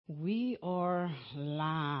We are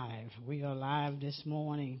live. We are live this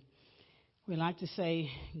morning. We'd like to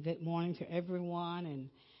say good morning to everyone and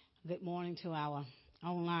good morning to our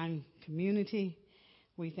online community.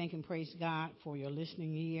 We thank and praise God for your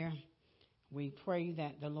listening ear. We pray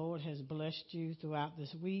that the Lord has blessed you throughout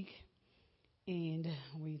this week. And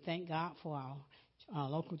we thank God for our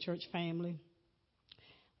local church family.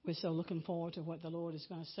 We're so looking forward to what the Lord is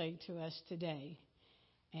going to say to us today.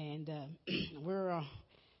 And we're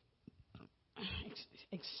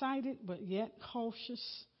excited but yet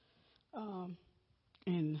cautious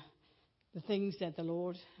in the things that the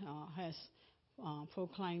Lord has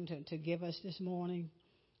proclaimed to give us this morning.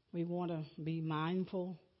 We want to be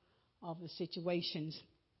mindful of the situations.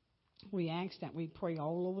 We ask that we pray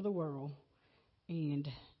all over the world and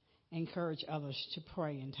encourage others to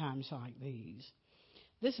pray in times like these.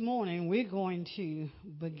 This morning we're going to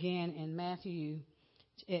begin in Matthew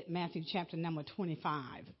chapter number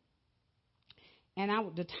 25. And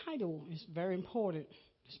the title is very important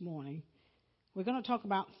this morning. We're going to talk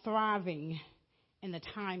about thriving in the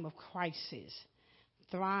time of crisis.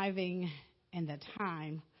 Thriving in the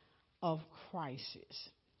time of crisis.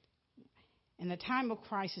 In the time of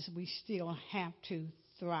crisis, we still have to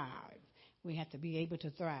thrive. We have to be able to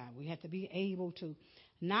thrive. We have to be able to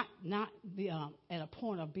not be at a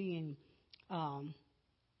point of being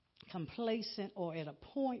complacent or at a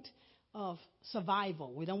point of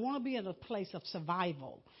survival. We don't want to be at a place of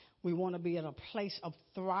survival. We want to be at a place of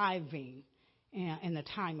thriving in the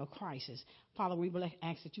time of crisis. Father, we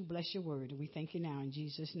ask that you bless your word. We thank you now in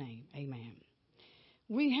Jesus' name. Amen.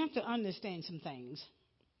 We have to understand some things.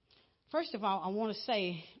 First of all, I want to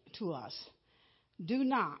say to us, do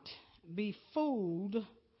not be fooled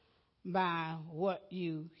by what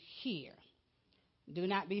you hear. Do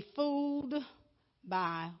not be fooled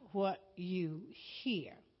by what you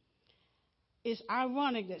hear. It's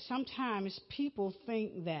ironic that sometimes people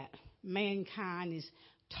think that mankind is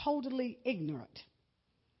totally ignorant.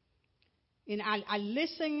 And I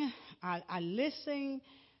listen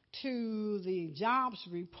to the jobs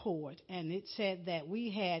report, and it said that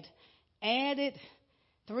we had added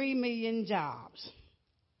 3 million jobs.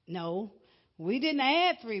 No, we didn't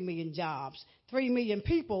add 3 million jobs. 3 million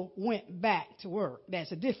people went back to work.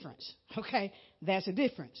 That's a difference. Okay? That's a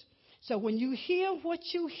difference. So when you hear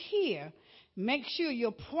what you hear, make sure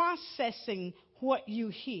you're processing what you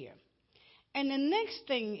hear. And the next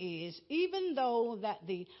thing is, even though that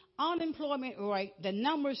the unemployment rate, the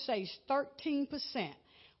number says 13%,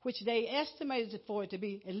 which they estimated for it to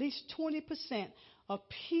be at least 20% of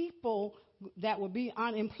people that will be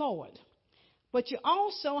unemployed. But you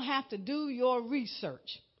also have to do your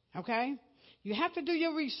research, okay? You have to do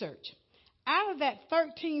your research. Out of that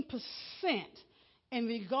 13% in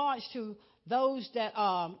regards to those that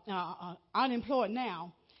are unemployed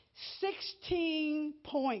now,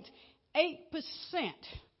 16.8%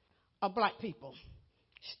 of black people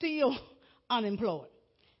still unemployed.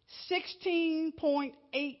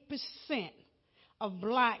 16.8% of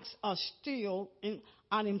blacks are still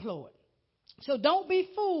unemployed. So don't be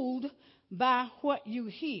fooled by what you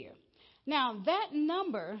hear. Now, that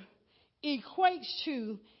number equates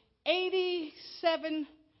to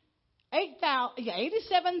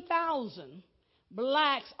 87,000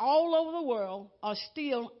 blacks all over the world are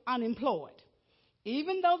still unemployed.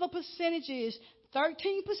 Even though the percentage is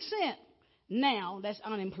 13% now that's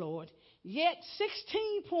unemployed, yet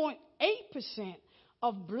 16.8%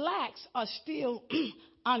 of blacks are still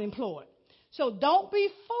unemployed. So don't be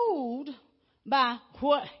fooled by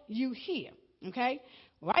what you hear, okay?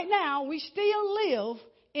 Right now, we still live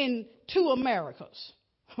in two Americas.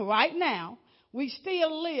 Right now, we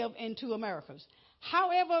still live in two Americas.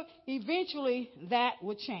 However, eventually that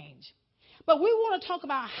will change. But we want to talk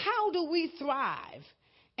about how do we thrive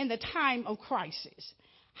in the time of crisis?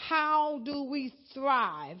 How do we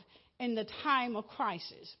thrive in the time of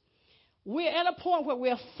crisis? We're at a point where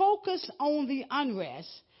we're focused on the unrest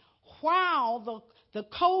while the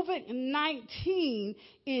COVID-19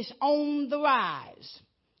 is on the rise.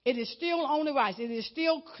 It is still on the rise. It is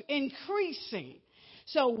still increasing.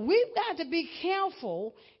 So we've got to be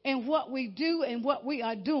careful in what we do and what we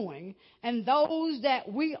are doing and those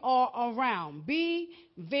that we are around. Be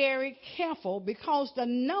very careful because the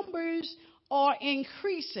numbers are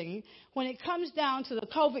increasing when it comes down to the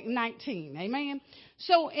COVID-19. Amen.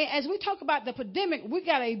 So as we talk about the pandemic, we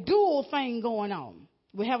got a dual thing going on.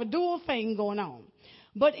 We have a dual thing going on.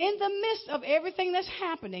 But in the midst of everything that's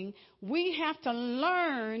happening, we have to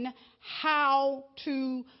learn how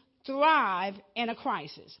to thrive in a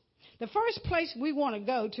crisis. The first place we want to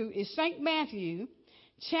go to is St. Matthew,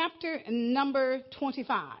 chapter number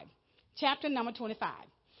 25. Chapter number 25.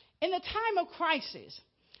 In the time of crisis,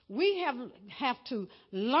 we have to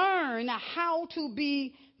learn how to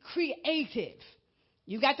be creative.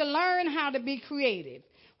 You got to learn how to be creative.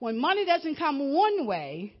 When money doesn't come one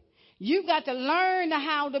way, you've got to learn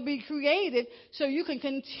how to be creative so you can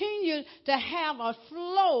continue to have a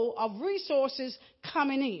flow of resources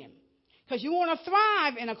coming in. Because you want to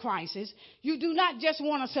thrive in a crisis. You do not just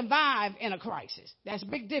want to survive in a crisis. That's a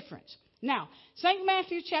big difference. Now, St.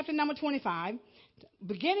 Matthew chapter number 25,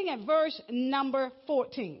 beginning at verse number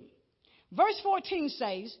 14. Verse 14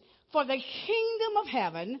 says, "For the kingdom of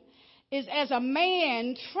heaven is as a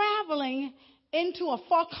man traveling into a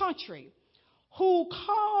far country, who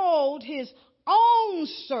called his own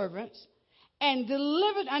servants and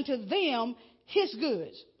delivered unto them his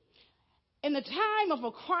goods." In the time of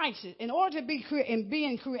a crisis, in order to be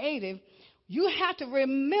being creative, you have to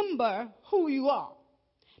remember who you are.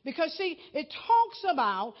 Because, see, it talks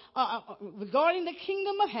about, regarding the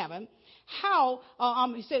kingdom of heaven, how,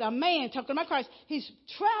 he said, a man, talking about Christ, he's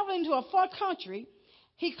traveling to a far country.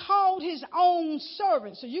 He called his own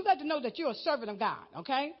servant. So you got to know that you're a servant of God,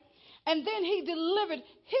 okay? And then he delivered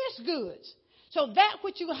his goods. So that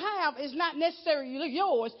which you have is not necessarily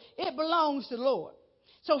yours. It belongs to the Lord.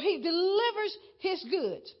 So he delivers his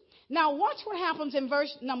goods. Now watch what happens in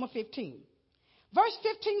verse number 15. Verse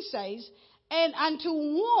 15 says, "And unto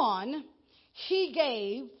one he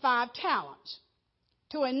gave 5 talents,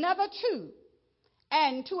 to another 2,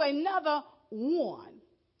 and to another 1.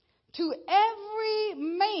 To every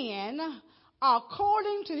man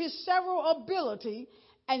according to his several ability,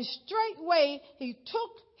 and straightway he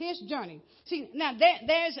took his journey." See, now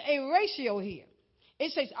there's a ratio here.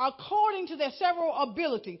 It says according to their several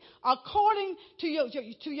ability, according to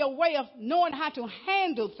your way of knowing how to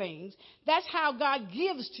handle things. That's how God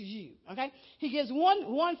gives to you. Okay, He gives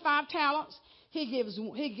one 5 talents. He gives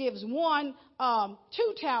one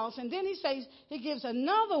 2 talents, and then He says He gives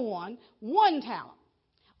another one 1 talent.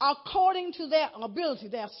 According to their ability,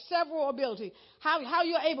 their several ability, how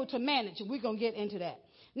you're able to manage it. We're going to get into that.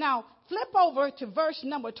 Now, flip over to verse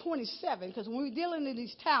number 27, because when we're dealing with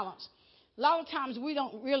these talents, a lot of times we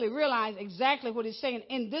don't really realize exactly what it's saying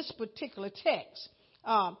in this particular text.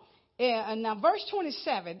 And now verse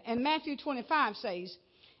 27 and Matthew 25 says,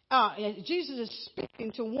 Jesus is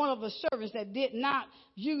speaking to one of the servants that did not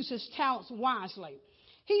use his talents wisely.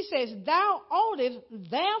 He says, "Thou oughtest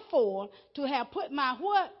therefore to have put my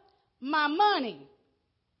what? My money."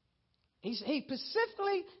 He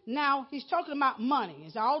specifically, now he's talking about money.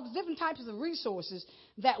 It's all the different types of resources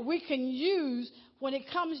that we can use when it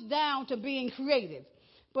comes down to being creative.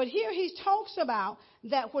 But here he talks about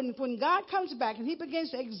that when God comes back and he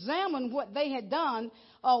begins to examine what they had done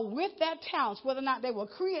with their talents, whether or not they were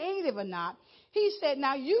creative or not, he said,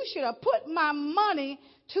 "Now you should have put my money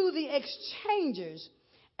to the exchangers,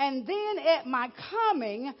 and then at my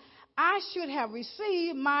coming I should have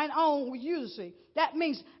received mine own usury." That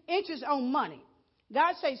means interest on money.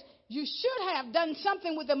 God says, you should have done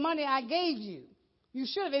something with the money I gave you. You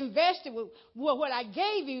should have invested with what I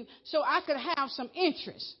gave you so I could have some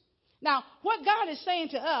interest. Now, what God is saying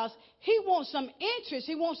to us, He wants some interest.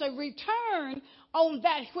 He wants a return on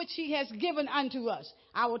that which He has given unto us.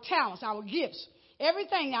 Our talents, our gifts,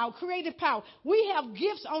 everything, our creative power. We have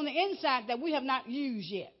gifts on the inside that we have not used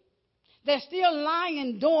yet. They're still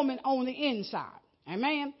lying dormant on the inside.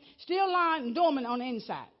 Amen. Still lying dormant on the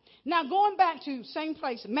inside. Now, going back to same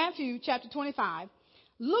place, Matthew chapter 25,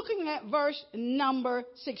 looking at verse number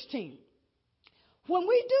 16. When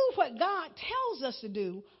we do what God tells us to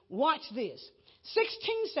do, watch this.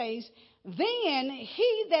 16 says, "Then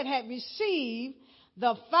he that had received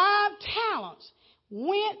the 5 talents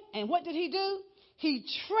went," and what did he do? He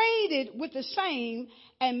traded with the same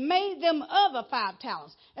and made them other 5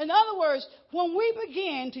 talents. In other words, when we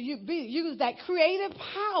begin to use that creative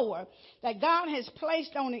power that God has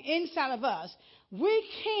placed on the inside of us, we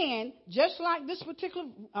can, just like this particular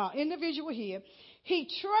individual here, he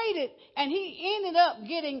traded and he ended up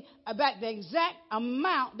getting about the exact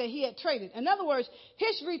amount that he had traded. In other words,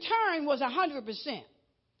 his return was 100%.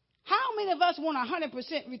 How many of us want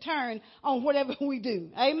 100% return on whatever we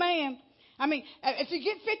do? Amen. I mean, if you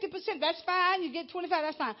get 50%, that's fine. You get 25%,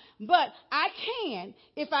 that's fine. But I can,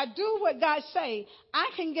 if I do what God say, I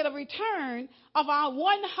can get a return of our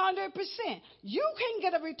 100%. You can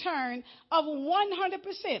get a return of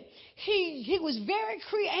 100%. He was very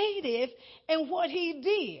creative in what he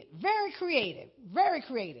did. Very creative. Very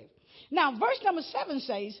creative. Now, verse number 7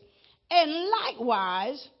 says, "And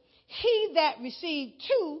likewise, he that received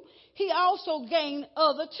 2, he also gained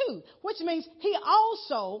other 2, which means he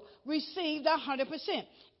also received 100%.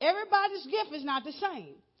 Everybody's gift is not the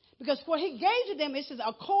same, Because what he gave to them, it says,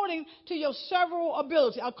 according to your several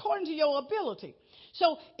ability, according to your ability.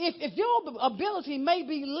 So if your ability may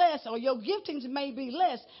be less or your giftings may be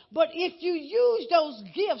less, but if you use those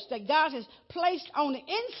gifts that God has placed on the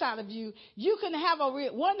inside of you, you can have a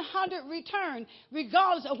 100 return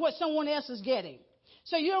regardless of what someone else is getting.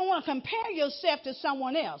 So you don't want to compare yourself to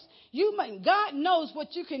someone else. God knows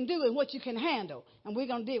what you can do and what you can handle. And we're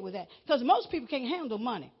going to deal with that. Because most people can't handle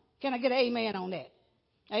money. Can I get an amen on that?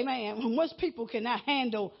 Amen. Most people cannot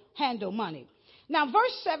handle money. Now,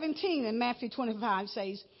 verse 17 in Matthew 25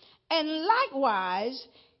 says, and likewise,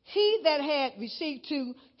 he that had received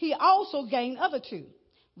two, he also gained other two.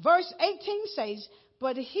 Verse 18 says,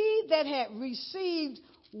 but he that had received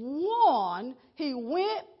one, he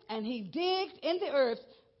went and he digged in the earth.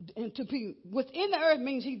 And to be within the earth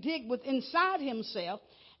means he digged within inside himself,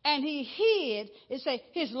 and he hid, it says,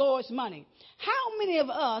 his Lord's money. How many of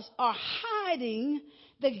us are hiding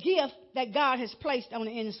the gift that God has placed on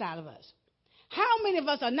the inside of us? How many of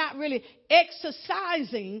us are not really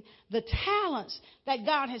exercising the talents that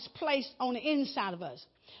God has placed on the inside of us?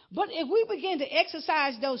 But if we begin to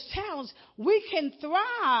exercise those talents, we can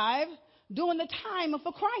thrive during the time of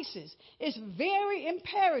a crisis. It's very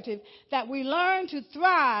imperative that we learn to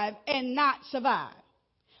thrive and not survive.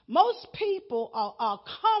 Most people are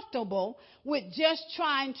comfortable with just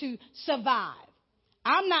trying to survive.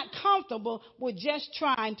 I'm not comfortable with just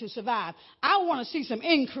trying to survive. I want to see some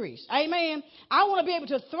increase. Amen. I want to be able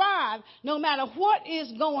to thrive no matter what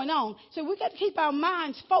is going on. So we got to keep our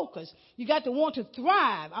minds focused. You got to want to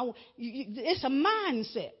thrive. It's a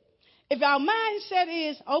mindset. If our mindset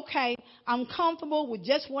is, okay, I'm comfortable with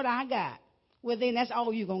just what I got, well, then that's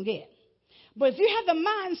all you're going to get. But if you have the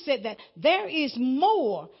mindset that there is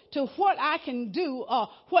more to what I can do or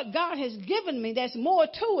what God has given me, there's more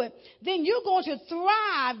to it, then you're going to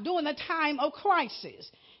thrive during the time of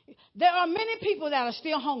crisis. There are many people that are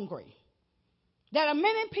still hungry. There are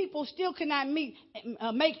many people still cannot make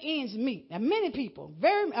ends meet. There are many people,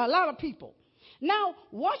 a lot of people. Now,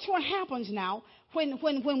 watch what happens now when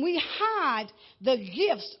we hide the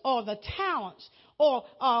gifts or the talents or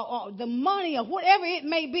the money or whatever it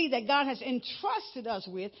may be that God has entrusted us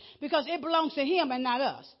with, because it belongs to him and not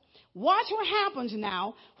us. Watch what happens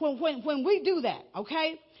now when we do that,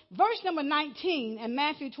 okay? Verse number 19 in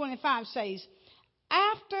Matthew 25 says,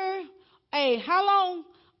 after how long?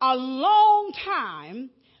 A long time,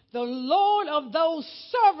 the Lord of those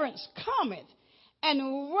servants cometh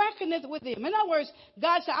and reckoneth with them. In other words,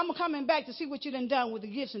 God said, I'm coming back to see what you done with the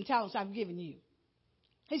gifts and talents I've given you.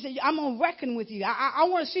 He said, I'm going to reckon with you. I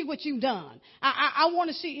want to see what you've done. I want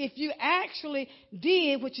to see if you actually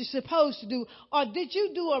did what you're supposed to do, or did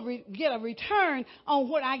you get a return on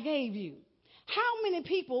what I gave you. How many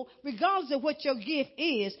people, regardless of what your gift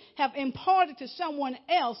is, have imparted to someone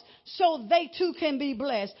else so they too can be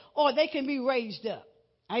blessed or they can be raised up?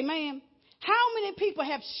 Amen. How many people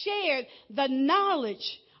have shared the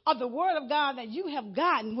knowledge of the word of God that you have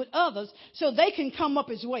gotten with others so they can come up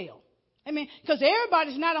as well? I mean, because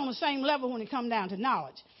everybody's not on the same level when it comes down to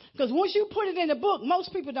knowledge. Because once you put it in the book,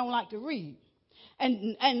 most people don't like to read.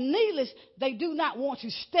 And needless, they do not want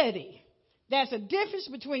to study. There's a difference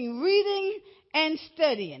between reading and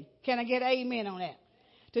studying. Can I get an amen on that?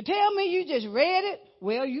 To tell me you just read it,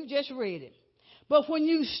 well, you just read it. But when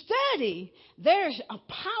you study, there's a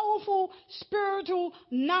powerful spiritual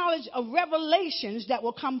knowledge of revelations that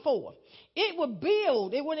will come forth. It will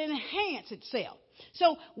build, it will enhance itself.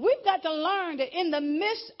 So we've got to learn that in the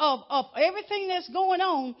midst of everything that's going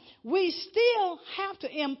on, we still have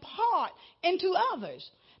to impart into others,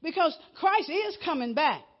 because Christ is coming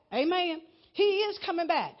back. Amen. He is coming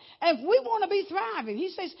back. And we want to be thriving. He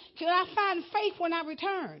says, can I find faith when I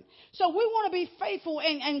return? So we want to be faithful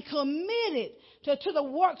and committed to the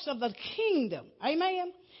works of the kingdom.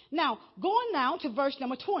 Amen. Now, going now to verse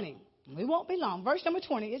number 20. We won't be long. Verse number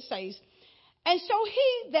 20, it says, and so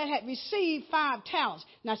he that had received 5 talents.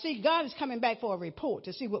 Now, see, God is coming back for a report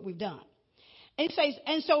to see what we've done. And it says,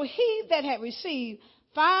 and so he that had received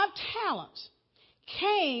 5 talents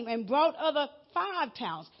came and brought other 5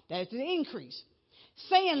 talents. That's the increase.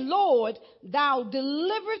 Saying, Lord, thou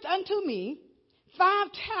deliverest unto me 5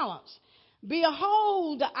 talents.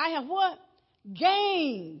 Behold, I have what?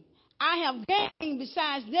 Gained. I have gained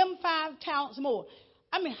besides them 5 talents more.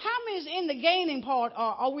 I mean, how many is in the gaining part, or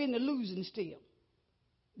are we in the losing still?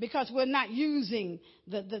 Because we're not using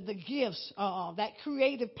the gifts, that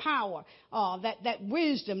creative power, that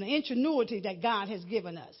wisdom, the ingenuity that God has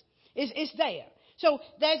given us. It's there. So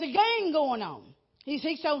there's a gain going on. He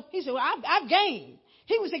said, well, I've gained.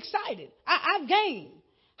 He was excited. I've gained.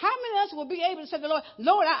 How many of us will be able to say to the Lord,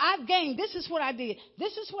 Lord, I've gained. This is what I did.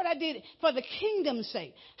 This is what I did for the kingdom's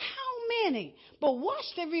sake. How many? But watch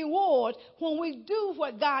the reward when we do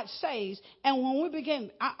what God says and when we begin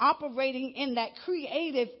operating in that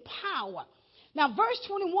creative power. Now, verse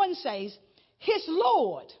 21 says, his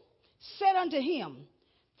Lord said unto him,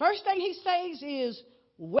 first thing he says is,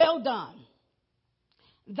 well done,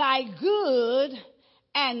 thy good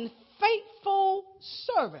and faithful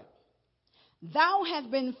servant. Thou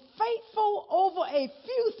hast been faithful over a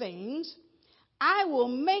few things. I will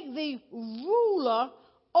make thee ruler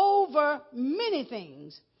over many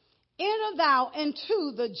things. Enter thou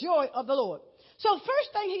into the joy of the Lord. So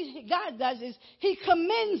first thing God does is he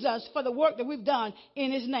commends us for the work that we've done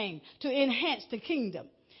in his name to enhance the kingdom.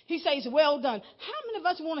 He says, well done. How many of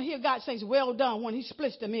us want to hear God say, well done when he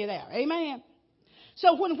splits the midair? Amen.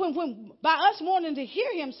 So when by us wanting to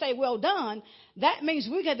hear him say, well done, that means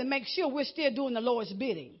we got to make sure we're still doing the Lord's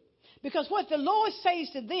bidding. Because what the Lord says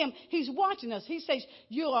to them, he's watching us. He says,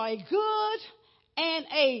 you are a good and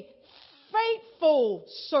a faithful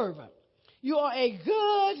servant. You are a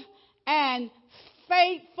good and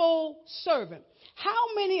faithful servant.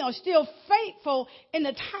 How many are still faithful in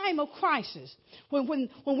the time of crisis? When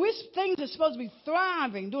things are supposed to be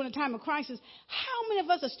thriving during the time of crisis, how many of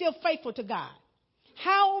us are still faithful to God?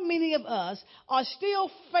 How many of us are still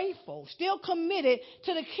faithful, still committed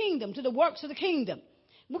to the kingdom, to the works of the kingdom?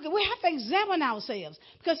 We have to examine ourselves.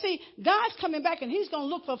 Because, see, God's coming back and he's going to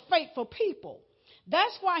look for faithful people.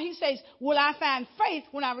 That's why he says, will I find faith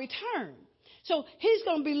when I return? So he's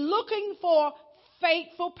going to be looking for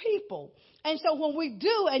faithful people. And so when we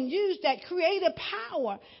do and use that creative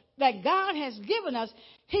power that God has given us,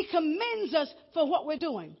 he commends us for what we're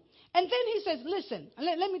doing. And then he says, listen,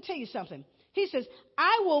 let me tell you something. He says,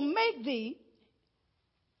 I will make thee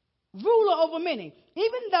ruler over many.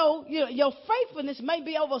 Even though your faithfulness may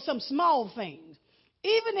be over some small things.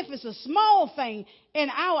 Even if it's a small thing in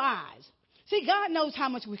our eyes. See, God knows how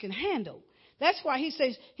much we can handle. That's why he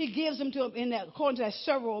says he gives them to him according to that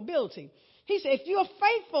several ability. He said, if you're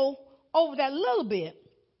faithful over that little bit,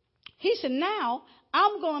 he said, now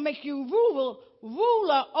I'm going to make you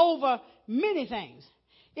ruler over many things.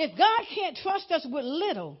 If God can't trust us with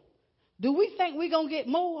little, do we think we're going to get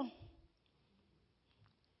more?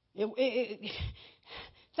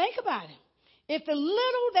 Think about it. If the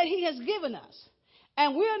little that he has given us,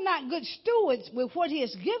 and we're not good stewards with what he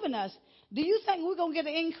has given us, do you think we're going to get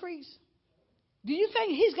an increase? Do you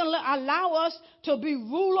think he's going to allow us to be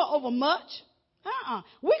ruler over much?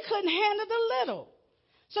 We couldn't handle the little.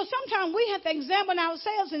 So sometimes we have to examine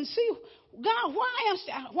ourselves and see, God,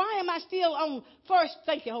 why am I still on first,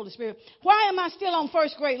 thank you, Holy Spirit, why am I still on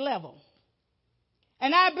first grade level?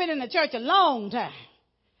 And I've been in the church a long time.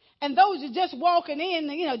 And those who just walking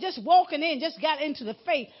in, just got into the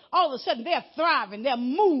faith, all of a sudden they're thriving, they're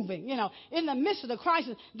moving, in the midst of the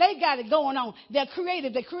crisis. They got it going on. They're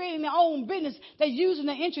creative. They're creating their own business. They're using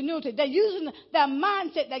their ingenuity. They're using their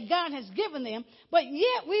mindset that God has given them. But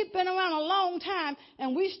yet we've been around a long time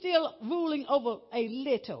and we're still ruling over a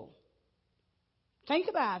little. Think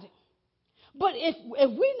about it. But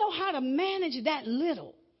if we know how to manage that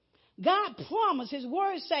little, God promised, his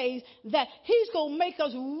word says that he's going to make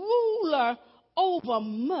us ruler over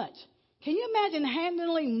much. Can you imagine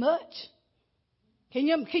handling much? Can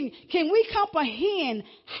we comprehend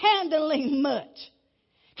handling much?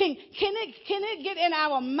 Can it get in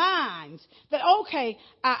our minds that, okay,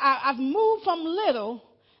 I've moved from little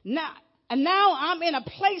now, and now I'm in a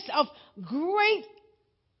place of great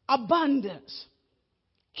abundance.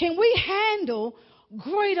 Can we handle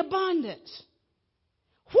great abundance?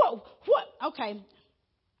 What? Okay.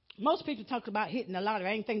 Most people talk about hitting the lottery.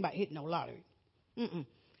 I ain't thinking about hitting no lottery.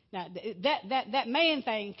 Now, that man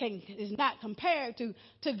thing is not compared to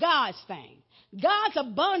God's thing. God's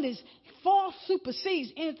abundance far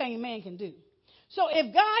supersedes anything man can do. So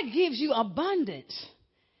if God gives you abundance,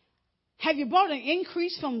 have you brought an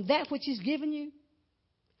increase from that which he's given you?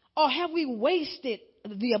 Or have we wasted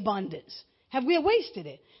the abundance? Have we wasted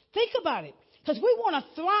it? Think about it. Because we want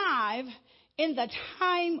to thrive in the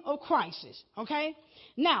time of crisis, okay?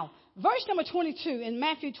 Now, verse number 22 in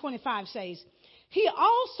Matthew 25 says, he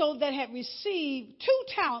also that had received 2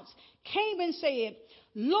 talents came and said,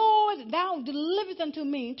 Lord, thou deliverest unto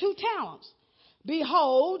me 2 talents.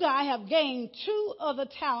 Behold, I have gained 2 other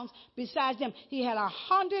talents besides them. He had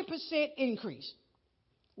 100% increase.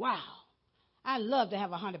 Wow. I love to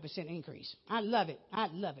have 100% increase. I love it.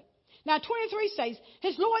 Now, 23 says,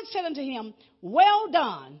 his Lord said unto him, well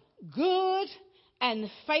done, good and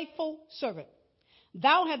faithful servant.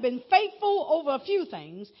 Thou hast been faithful over a few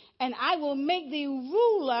things, and I will make thee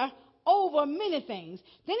ruler over many things.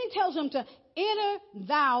 Then he tells him to enter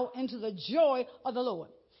thou into the joy of the Lord.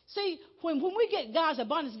 See, when we get God's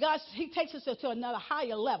abundance, he takes us to another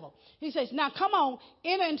higher level. He says, now come on,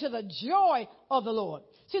 enter into the joy of the Lord.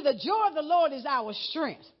 See, the joy of the Lord is our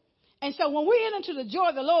strength. And so when we enter into the joy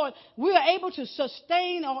of the Lord, we are able to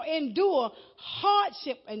sustain or endure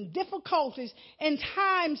hardship and difficulties in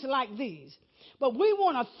times like these. But we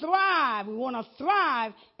want to thrive. We want to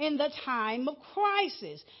thrive in the time of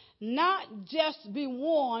crisis, not just be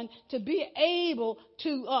one to be able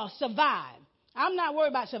to survive. I'm not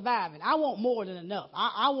worried about surviving. I want more than enough.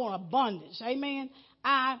 I want abundance. Amen.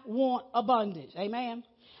 I want abundance. Amen.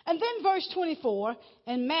 And then verse 24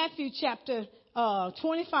 in Matthew chapter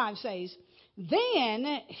 25 says,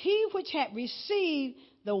 then he which had received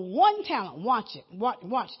the one talent, watch it,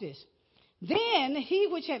 watch this. Then he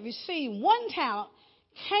which had received one talent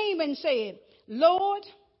came and said, Lord,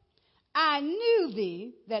 I knew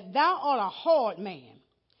thee that thou art a hard man,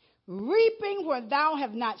 reaping where thou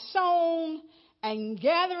hast not sown, and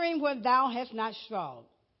gathering where thou hast not strawed.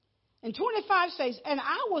 And 25 says, and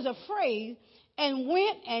I was afraid, and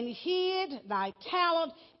went and hid thy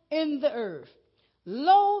talent in the earth.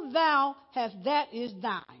 Lo, thou hast that is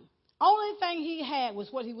thine. Only thing he had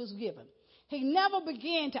was what he was given. He never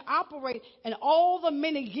began to operate in all the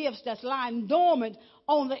many gifts that's lying dormant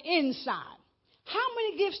on the inside. How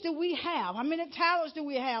many gifts do we have? How many talents do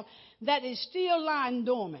we have that is still lying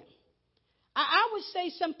dormant? I would say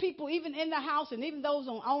some people, even in the house and even those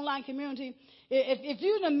on online community, if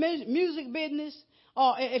you're in the music business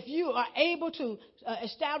or if you are able to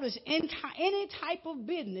establish any type of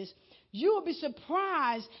business, you will be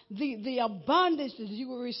surprised the abundance that you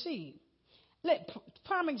will receive.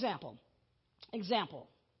 Prime example.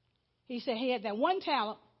 He said he had that one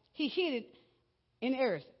talent. He hid it in the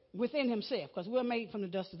earth within himself because we're made from the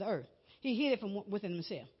dust of the earth. He hid it from within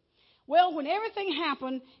himself. Well, when everything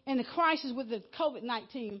happened in the crisis with the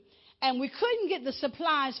COVID-19 and we couldn't get the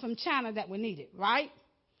supplies from China that we needed, right?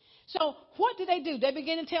 So what did they do? They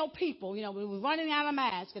began to tell people, we were running out of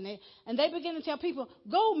masks, and they began to tell people,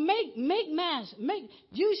 go make masks,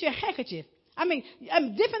 use your handkerchief.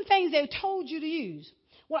 Different things they told you to use.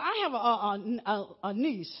 Well, I have a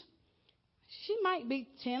niece. She might be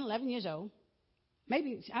 10, 11 years old.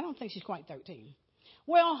 Maybe, I don't think she's quite 13.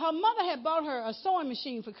 Well, her mother had bought her a sewing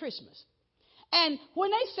machine for Christmas. And when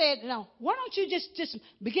they said, why don't you just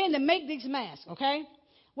begin to make these masks, okay?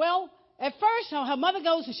 Well, at first, her mother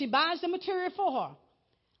goes and she buys the material for her.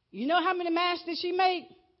 You know how many masks did she make?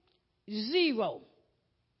 0.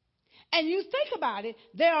 And you think about it,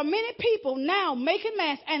 there are many people now making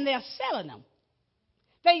masks and they're selling them.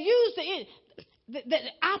 They use the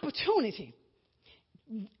opportunity.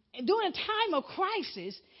 During a time of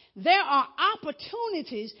crisis, there are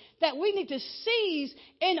opportunities that we need to seize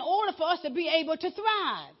in order for us to be able to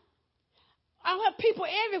thrive. I have people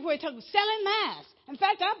everywhere selling masks. In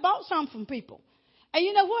fact, I bought some from people. And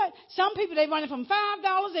you know what? Some people, they run it from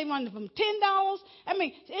 $5, they run it from $10.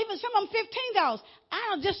 Even some of them $15.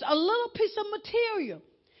 Out of just a little piece of material.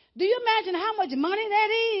 Do you imagine how much money that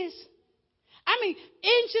is?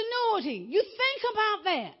 Ingenuity. You think about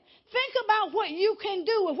that. Think about what you can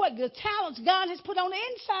do with what the talents God has put on the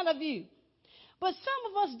inside of you. But some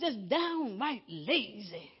of us just downright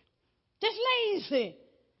lazy. Just lazy.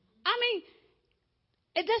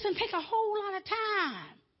 It doesn't take a whole lot of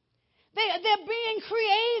time. They're being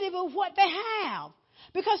creative with what they have.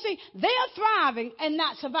 Because, see, they're thriving and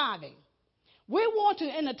not surviving. We want to,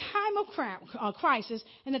 in a time of crisis,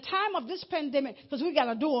 in the time of this pandemic, because we got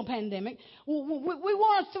a dual pandemic, we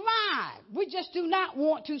want to thrive. We just do not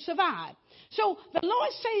want to survive. So the Lord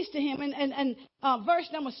says to him in verse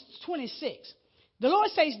number 26, the Lord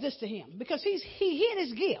says this to him, because he hid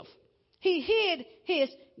his gift. He hid his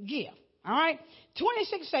gift. All right?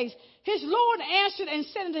 26 says, his Lord answered and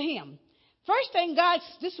said unto him, first thing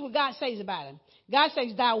this is what God says about him. God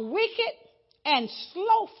says, thou wicked and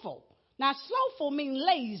slothful. Now, slothful means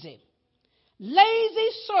lazy. Lazy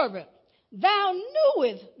servant, thou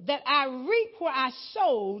knewest that I reap where I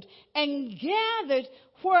sowed and gathered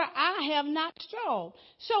where I have not strawed.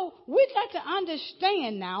 So we got to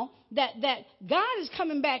understand now that God is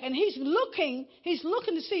coming back and he's looking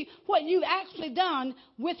to see what you've actually done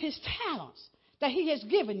with his talents that he has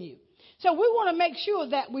given you. So we want to make sure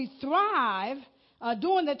that we thrive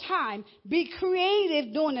during the time, be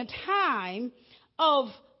creative during the time of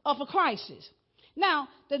a crisis. Now,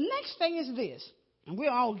 the next thing is this, and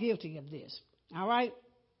we're all guilty of this, all right?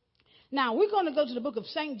 Now, we're going to go to the book of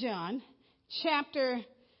St. John, chapter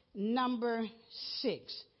number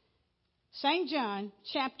 6. St. John,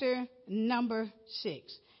 chapter number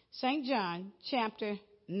 6. St. John, chapter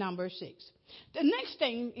number 6. The next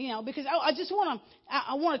thing, because I just want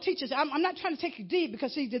to teach us. I'm not trying to take you deep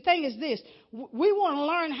because, see, the thing is this. We want to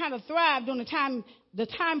learn how to thrive during the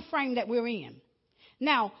time frame that we're in.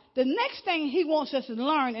 Now, the next thing he wants us to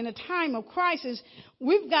learn in a time of crisis,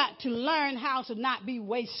 we've got to learn how to not be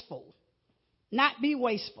wasteful. Not be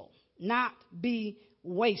wasteful. Not be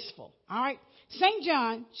wasteful. All right? St.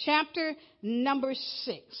 John, chapter number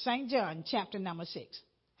 6. St. John, chapter number 6.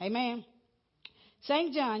 Amen.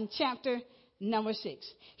 St. John, chapter number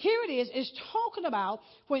 6. Here it is. It's talking about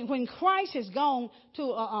when Christ has gone to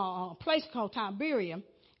a place called Tiberias,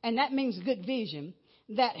 and that means good vision,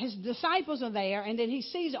 that his disciples are there, and then he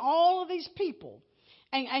sees all of these people.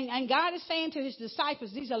 And God is saying to his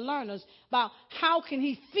disciples, these are learners, about how can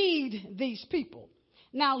he feed these people.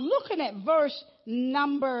 Now, looking at verse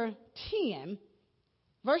number 10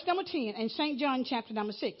 in St. John chapter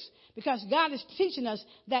number 6, because God is teaching us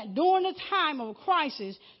that during the time of a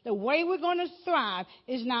crisis, the way we're going to thrive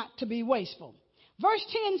is not to be wasteful. Verse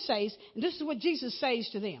 10 says, and this is what Jesus says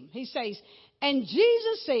to them. He says, and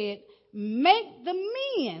Jesus said, make the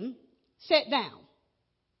men sit down.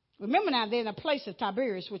 Remember now, they're in a place of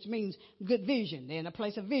Tiberias, which means good vision. They're in a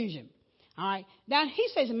place of vision. All right. Now, he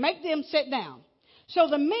says, make them sit down. So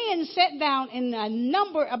the men sat down in a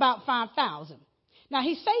number about 5,000. Now,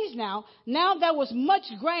 he says now there was much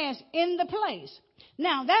grass in the place.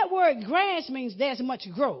 Now, that word grass means there's much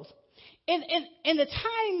growth. In the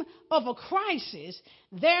time of a crisis,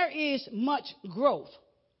 there is much growth.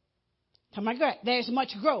 There's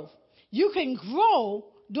much growth. You can grow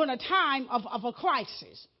during a time of a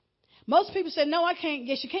crisis. Most people say, no, I can't.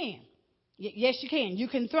 Yes, you can. Yes, you can. You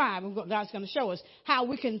can thrive. God's going to show us how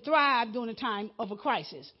we can thrive during a time of a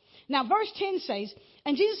crisis. Now, verse 10 says,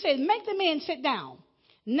 and Jesus said, make the men sit down.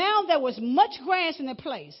 Now there was much grass in the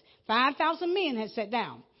place. 5,000 men had sat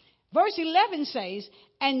down. Verse 11 says,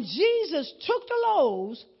 and Jesus took the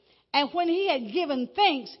loaves, and when he had given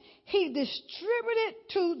thanks, he distributed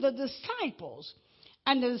to the disciples,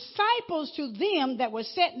 and the disciples to them that were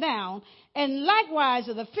set down, and likewise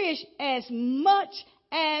of the fish as much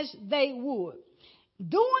as they would.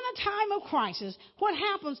 During a time of crisis, what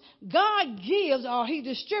happens? God gives or he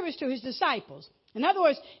distributes to his disciples. In other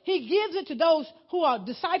words, he gives it to those who are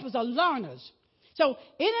disciples or learners. So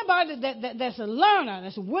anybody that's a learner,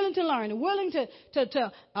 that's willing to learn and willing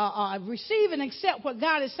to receive and accept what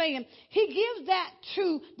God is saying, he gives that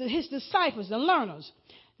to his disciples, the learners.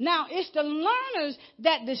 Now, it's the learners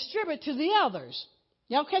that distribute to the others.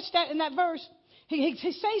 Y'all catch that in that verse? He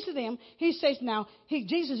says to them, he says now,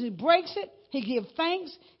 Jesus breaks it, he gives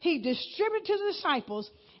thanks, he distributes to the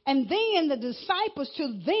disciples, and then the disciples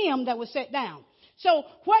to them that were set down. So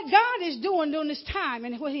what God is doing during this time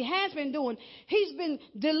and what he has been doing, he's been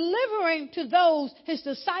delivering to those, his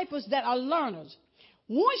disciples that are learners.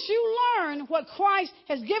 Once you learn what Christ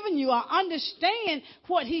has given you or understand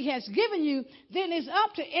what he has given you, then it's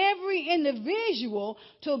up to every individual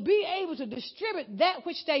to be able to distribute that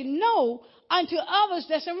which they know unto others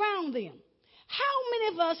that's around them. How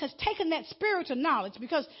many of us has taken that spiritual knowledge?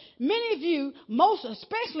 Because many of you, most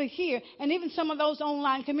especially here, and even some of those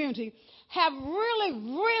online community, have really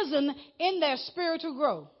risen in their spiritual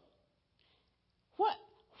growth. What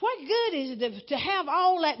good is it to have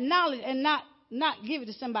all that knowledge and not give it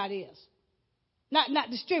to somebody else? Not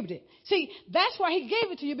distribute it. See, that's why he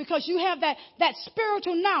gave it to you, because you have that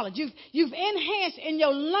spiritual knowledge. You've enhanced in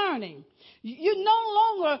your learning. You're no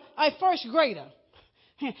longer a first grader.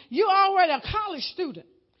 You're already a college student,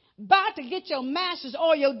 about to get your master's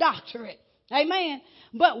or your doctorate. Amen.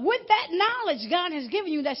 But with that knowledge God has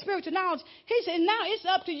given you, that spiritual knowledge, he said now it's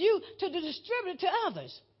up to you to distribute it to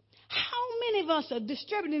others. How many of us are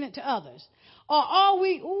distributing it to others? Or are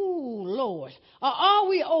we, Lord, or are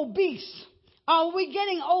we obese? Are we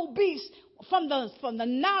getting obese from the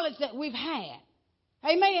knowledge that we've had?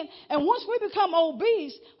 Amen. And once we become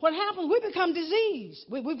obese, what happens? We become diseased.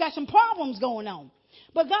 We've got some problems going on.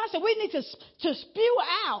 But God said we need to spew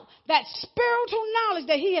out that spiritual knowledge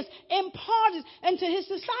that he has imparted into his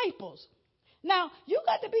disciples. Now, you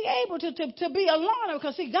got to be able to be a learner,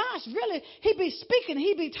 because, see, God's really, he be speaking,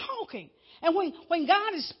 he be talking. And when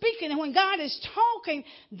God is speaking and when God is talking,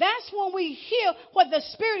 that's when we hear what the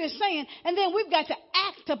Spirit is saying, and then we've got to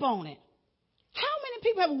act upon it. How many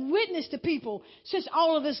people have witnessed to people since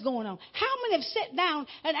all of this going on? How many have sat down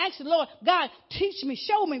and asked the Lord, God, teach me,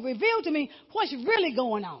 show me, reveal to me what's really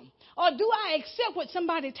going on? Or do I accept what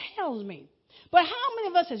somebody tells me? But how many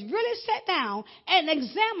of us has really sat down and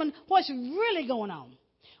examined what's really going on?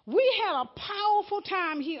 We had a powerful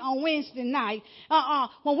time here on Wednesday night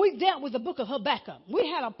when we dealt with the book of Habakkuk. We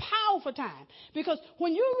had a powerful time because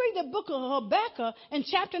when you read the book of Habakkuk in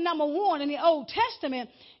chapter number 1 in the Old Testament,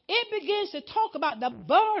 it begins to talk about the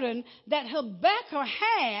burden that Habakkuk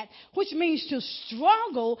had, which means to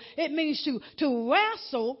struggle. It means to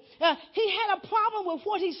wrestle. He had a problem with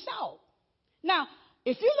what he saw. Now,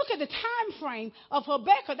 if you look at the time frame of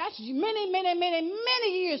Habakkuk, that's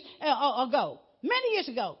many years ago. Many years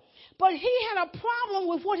ago. But he had a problem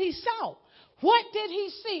with what he saw. What did he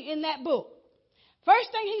see in that book?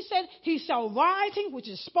 First thing he said, he saw rioting, which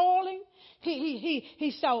is spoiling.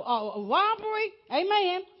 He saw robbery.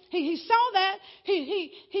 Amen. He saw that.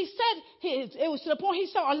 He said it was to the point he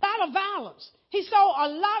saw a lot of violence. He saw a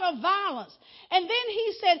lot of violence. And then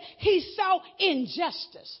he said he saw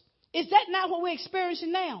injustice. Is that not what we're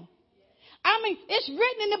experiencing now? I mean, it's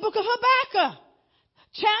written in the book of Habakkuk,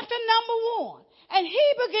 chapter number 1. And he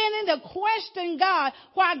began to question God,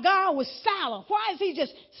 why God was silent. Why is he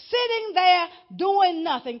just sitting there doing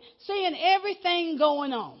nothing, seeing everything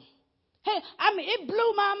going on? Hey, I mean, it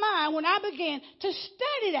blew my mind when I began to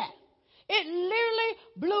study that. It literally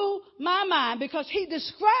blew my mind because he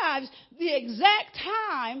describes the exact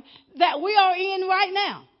time that we are in right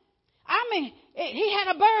now. I mean, he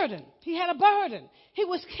had a burden. He had a burden. He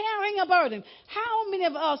was carrying a burden. How many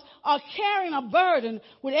of us are carrying a burden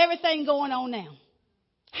with everything going on now?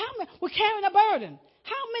 How many? We're carrying a burden.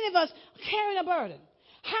 How many of us are carrying a burden?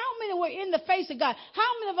 How many were in the face of God?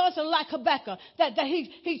 How many of us are like Habakkuk that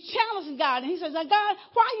he challenging God and he says, God,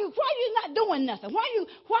 why are you not doing nothing? Why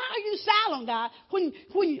are you silent, God?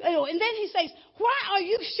 And then he says, why are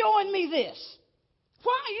you showing me this?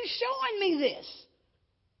 Why are you showing me this?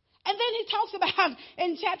 And then he talks about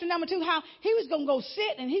in chapter number 2 how he was going to go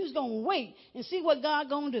sit and he was going to wait and see what God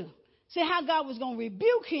going to do. See how God was going to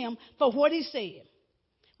rebuke him for what he said.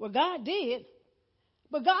 Well, God did.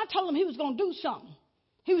 But God told him he was going to do something.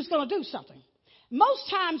 He was going to do something. Most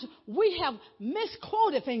times we have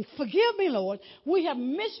misquoted things. Forgive me, Lord. We have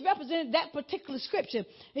misrepresented that particular scripture.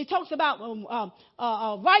 He talks about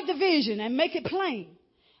right division and make it plain.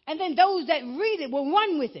 And then those that read it will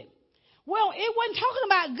run with it. Well, it wasn't talking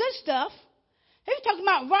about good stuff. He was talking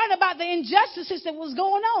about right about the injustices that was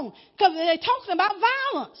going on. Because they're talking about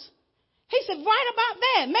violence. He said, right about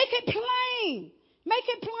that. Make it plain. Make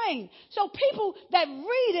it plain. So people that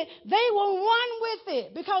read it, they will run with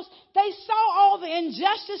it because they saw all the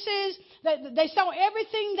injustices, that they saw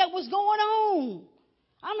everything that was going on.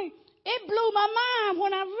 I mean, it blew my mind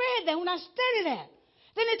when I read that, when I studied that.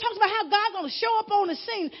 Then it talks about how God's going to show up on the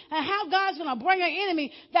scene and how God's going to bring an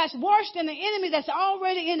enemy that's worse than the enemy that's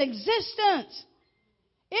already in existence.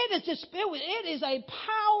 It is a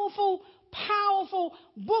powerful, powerful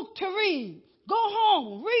book to read. Go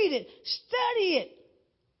home, read it, study it.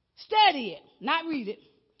 Study it, not read it.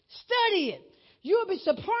 Study it. You'll be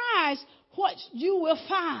surprised what you will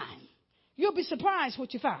find. You'll be surprised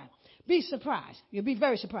what you find. Be surprised. You'll be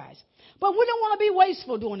very surprised. But we don't want to be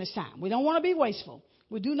wasteful during this time. We don't want to be wasteful.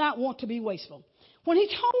 We do not want to be wasteful. When he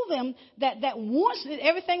told them that once that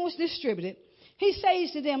everything was distributed, he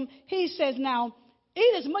says to them, he says, now,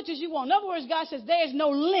 eat as much as you want. In other words, God says there is no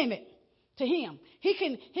limit to him. He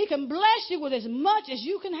can bless you with as much as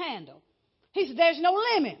you can handle. He said there's no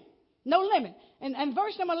limit. No limit. And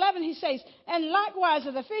verse number 11, he says, and likewise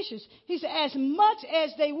of the fishes, he said, as much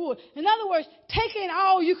as they would. In other words, take in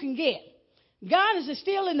all you can get. God is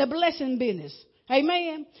still in the blessing business.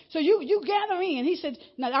 Amen. So you gather in. He said,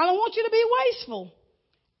 now I don't want you to be wasteful.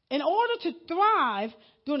 In order to thrive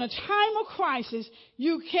during a time of crisis,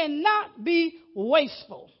 you cannot be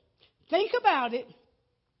wasteful. Think about it.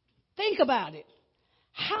 Think about it.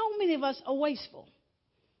 How many of us are wasteful?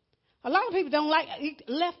 A lot of people don't like to eat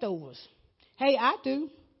leftovers. Hey, I do.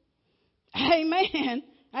 Amen.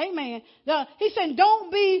 Amen. He said,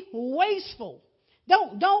 don't be wasteful.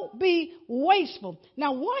 Don't be wasteful.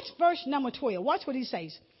 Now watch verse number 12. Watch what he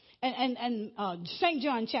says. And St.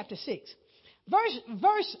 John chapter 6.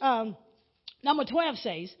 Verse number 12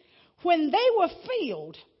 says, when they were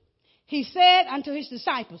filled, he said unto his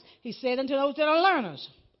disciples, he said unto those that are learners,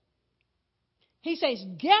 he says,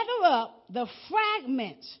 gather up the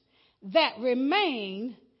fragments that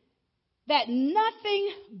remain, that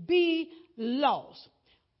nothing be lost.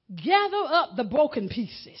 Gather up the broken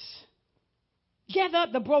pieces. Gather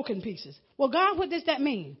up the broken pieces. Well, God, what does that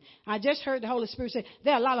mean? I just heard the Holy Spirit say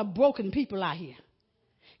there are a lot of broken people out here.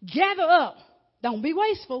 Gather up. Don't be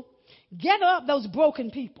wasteful. Gather up those broken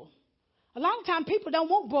people. A lot of times people don't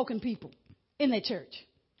want broken people in their church.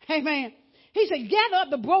 Amen. He said, gather up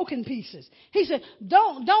the broken pieces. He said,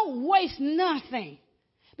 don't waste nothing.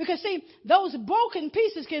 Because, see, those broken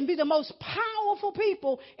pieces can be the most powerful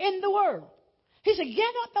people in the world. He said,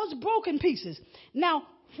 gather up those broken pieces. Now,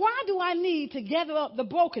 why do I need to gather up the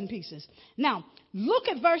broken pieces? Now, look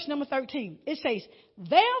at verse number 13. It says,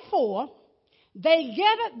 therefore, they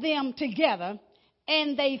gathered them together,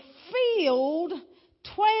 and they filled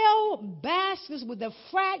 12 baskets with the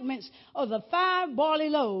fragments of the 5 barley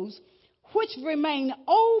loaves, which remained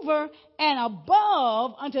over and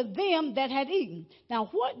above unto them that had eaten. Now,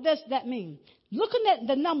 what does that mean? Looking at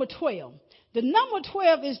the number 12. The number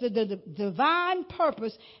 12 is the divine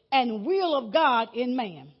purpose and will of God in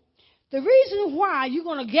man. The reason why you're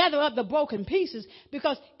going to gather up the broken pieces,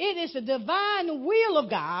 because it is the divine will of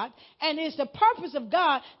God, and it's the purpose of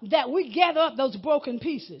God that we gather up those broken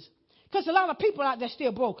pieces. Because a lot of people out there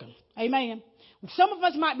still broken. Amen. Some of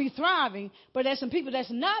us might be thriving, but there's some people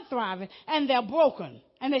that's not thriving, and they're broken,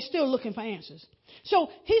 and they're still looking for answers. So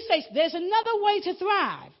he says there's another way to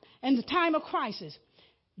thrive in the time of crisis.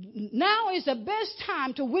 Now is the best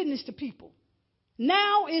time to witness to people.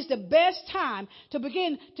 Now is the best time to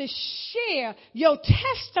begin to share your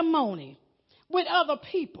testimony with other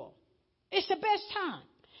people. It's the best time.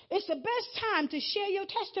 It's the best time to share your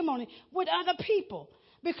testimony with other people.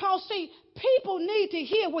 Because, see, people need to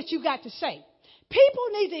hear what you got to say. People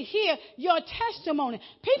need to hear your testimony.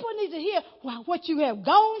 People need to hear what you have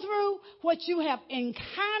gone through, what you have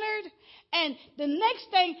encountered. And the next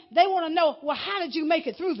thing they want to know, well, how did you make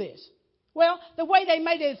it through this? Well, the way they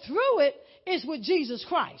made it through it is with Jesus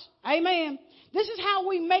Christ. Amen. This is how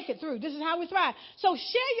we make it through. This is how we thrive. So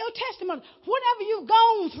share your testimony. Whatever you've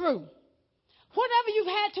gone through, whatever you've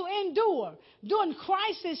had to endure during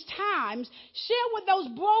crisis times, share with those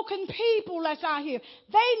broken people that's out here.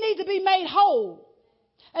 They need to be made whole.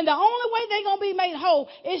 And the only way they're going to be made whole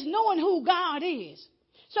is knowing who God is.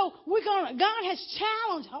 So God has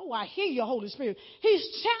challenged, oh, I hear you, Holy Spirit.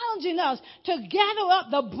 He's challenging us to gather up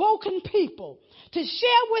the broken people, to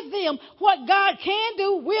share with them what God can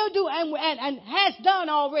do, will do, and has done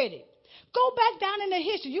already. Go back down in the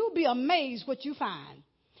history. You'll be amazed what you find.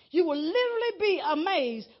 You will literally be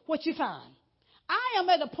amazed what you find. I am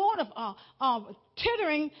at a point of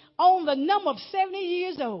teetering on the number of 70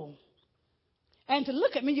 years old. And to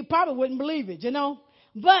look at me, you probably wouldn't believe it, you know.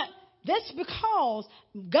 But that's because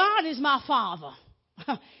God is my Father.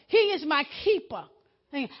 He is my keeper.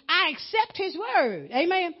 I accept His word.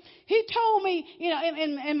 Amen. He told me, you know,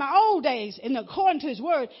 in my old days, according to His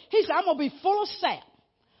word, He said, I'm going to be full of sap.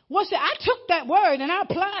 Well, see, I took that word and I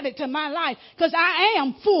applied it to my life because I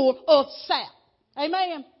am full of sap.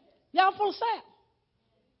 Amen. Y'all full of sap?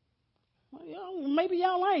 Well, maybe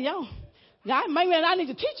y'all ain't. Maybe I need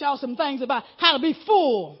to teach y'all some things about how to be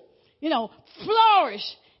full, you know,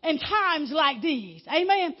 flourish in times like these.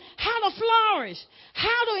 Amen. How to flourish.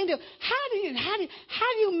 How do you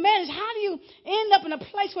manage? How do you end up in a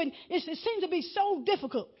place where it seems to be so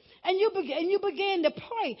difficult? And you begin to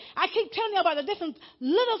pray. I keep telling you about the different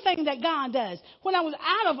little things that God does. When I was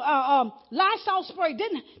out of Lysol spray,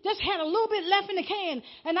 just had a little bit left in the can,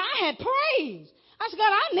 and I had praise. I said,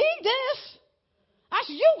 God, I need this. I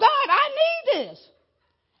said, you, God, I need this.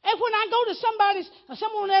 And when I go to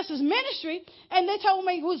someone else's ministry, and they told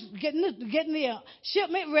me who's getting the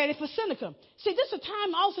shipment ready for Seneca. See, this is a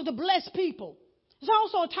time also to bless people. It's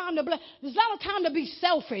also a time to bless. It's not a time to be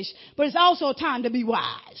selfish, but it's also a time to be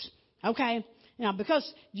wise. Okay? Now,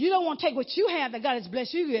 because you don't want to take what you have that God has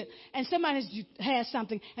blessed you with, and somebody has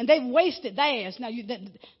something, and they've wasted theirs. Now, you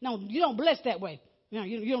don't bless that way.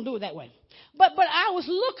 You don't do it that way. But I was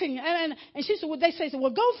looking, and she said, well, they say,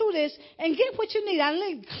 well, go through this and get what you need. I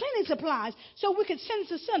need cleaning supplies so we could send it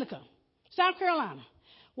to Seneca, South Carolina.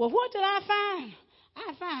 Well, what did I find?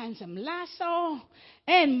 I find some Lysol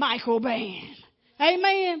and Microban.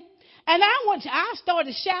 Amen. And I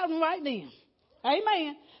started shouting right then.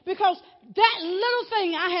 Amen. Because that little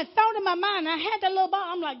thing I had thought in my mind, I had that little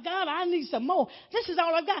bottle. I'm like, God, I need some more. This is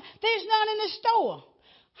all I've got. There's none in the store.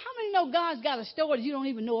 How many know God's got a store that you don't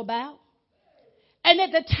even know about? And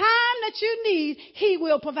at the time that you need, He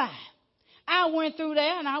will provide. I went through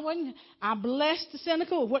there and I blessed the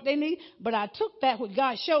Seneca with what they need, but I took that what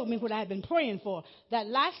God showed me, what I had been praying for, that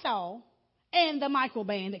Lysol and the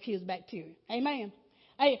Microban that kills bacteria. Amen.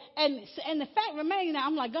 And the fact remains,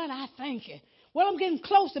 I'm like, God, I thank you. Well, I'm getting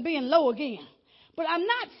close to being low again. But I'm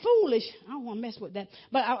not foolish. I don't want to mess with that.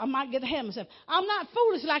 But I might get ahead of myself. I'm not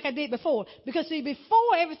foolish like I did before. Because, see,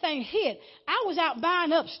 before everything hit, I was out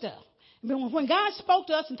buying up stuff. When God spoke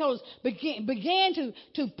to us and told us, began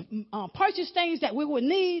to purchase things that we would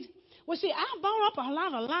need, well, see, I bought up a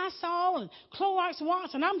lot of Lysol and Clorox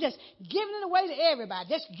wipes, and I'm just giving it away to everybody.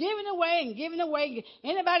 Just giving it away and giving it away.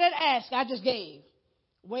 Anybody that asked, I just gave.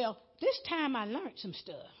 Well, this time I learned some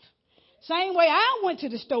stuff. Same way I went to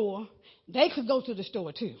the store, they could go to the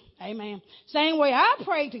store too. Amen. Same way I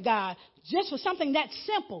prayed to God just for something that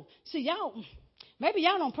simple. See, maybe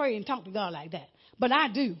y'all don't pray and talk to God like that, but I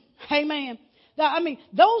do. Amen.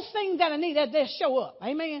 Those things that I need, that they'll show up.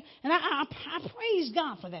 Amen. And I praise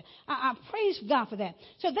God for that. I praise God for that.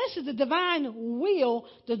 So this is the divine will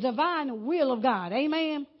of God.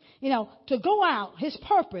 Amen. To go out, his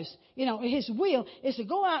purpose, his will is to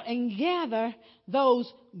go out and gather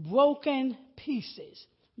those broken pieces.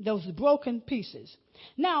 Those broken pieces.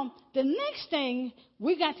 Now, the next thing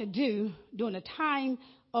we got to do during a time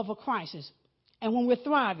of a crisis, and when we're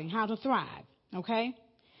thriving, how to thrive, okay?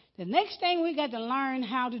 The next thing we got to learn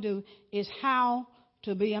how to do is how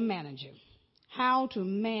to be a manager. How to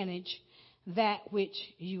manage that which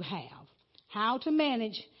you have. How to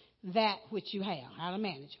manage that which you have. How to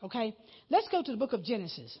manage, okay? Let's go to the book of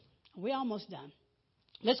Genesis. We're almost done.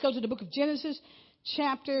 Let's go to the book of Genesis,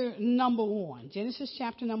 chapter number 1. Genesis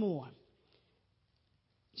chapter number 1.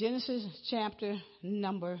 Genesis chapter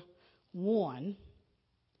number 1.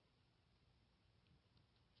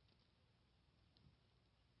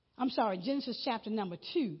 I'm sorry, Genesis chapter number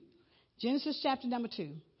 2. Genesis chapter number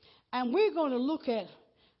 2. And we're going to look at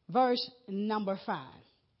verse number 5.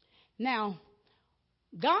 Now,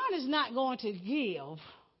 God is not going to give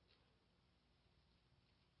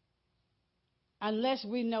unless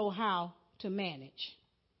we know how to manage.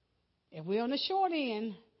 If we're on the short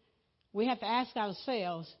end, we have to ask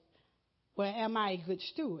ourselves, well, am I a good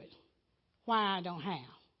steward? Why I don't have?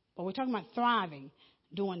 But we're talking about thriving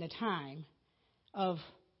during the time of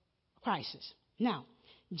crisis. Now,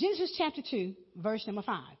 Genesis chapter 2, verse number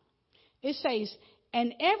 5. It says,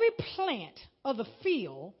 and every plant of the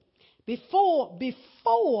field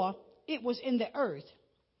before it was in the earth,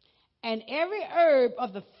 and every herb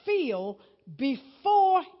of the field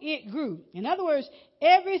before it grew. In other words,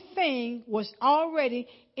 everything was already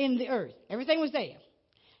in the earth. Everything was there.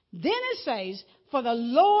 Then it says, for the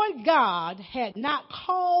Lord God had not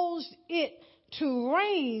caused it to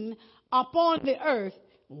rain upon the earth.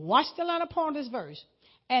 Watch the latter part of this verse.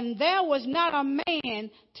 And there was not a man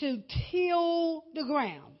to till the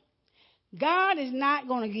ground. God is not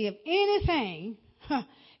going to give anything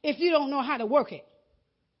if you don't know how to work it.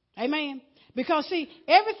 Amen. Because, see,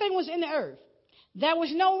 everything was in the earth. There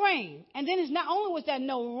was no rain. And then it's not only was there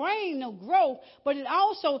no rain, no growth, but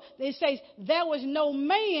it says there was no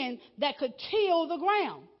man that could till the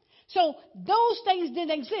ground. So those things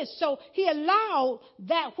didn't exist. So he allowed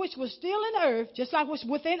that which was still in the earth, just like what's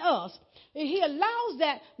within us, he allows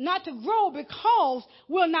that not to grow because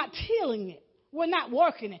we're not tilling it. We're not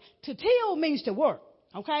working it. To till means to work.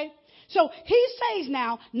 Okay? So he says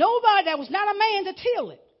now, there was not a man to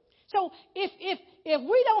till it. So if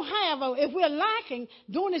we don't have, if we're lacking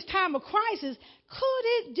during this time of crisis, could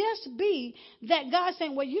it just be that God's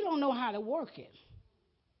saying, well, you don't know how to work it.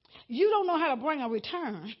 You don't know how to bring a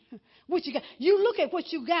return. What you got. You look at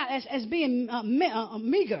what you got as being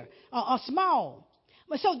meager or small.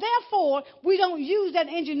 So therefore, we don't use that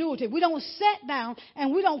ingenuity. We don't sit down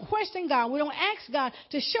and we don't question God. We don't ask God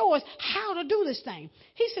to show us how to do this thing.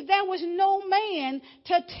 He said there was no man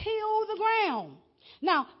to till the ground.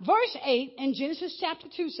 Now, verse 8 in Genesis chapter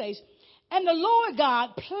 2 says, and the Lord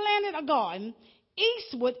God planted a garden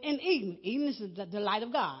eastward in Eden. Eden is the delight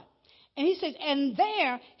of God. And he says, and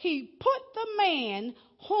there he put the man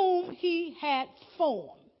whom he had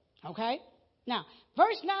formed. Okay? Now,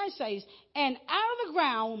 verse 9 says, and out of the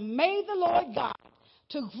ground made the Lord God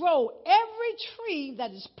to grow every tree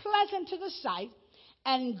that is pleasant to the sight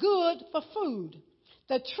and good for food.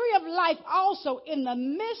 The tree of life also in the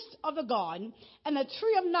midst of the garden, and the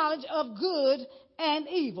tree of knowledge of good and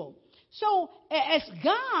evil. So as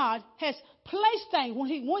God has placed things,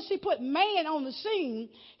 once he put man on the scene,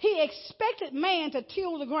 he expected man to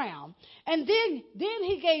till the ground. And then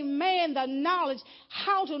he gave man the knowledge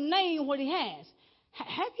how to name what he has.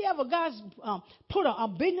 Have you ever, God's put a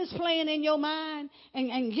business plan in your mind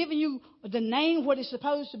and given you the name what it's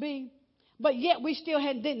supposed to be? But yet we still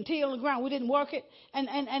didn't till the ground. We didn't work it. And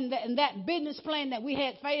that business plan that we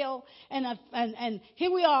had failed. And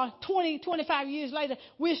here we are 25 years later.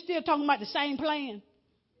 We're still talking about the same plan.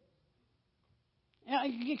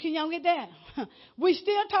 Can y'all get that? We're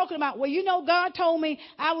still talking about, well, God told me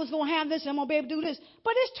I was going to have this and I'm going to be able to do this.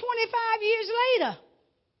 But it's 25 years later.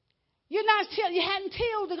 You hadn't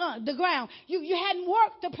tilled the ground. You hadn't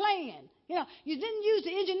worked the plan. You didn't use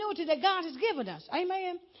the ingenuity that God has given us.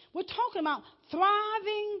 Amen. We're talking about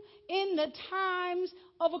thriving in the times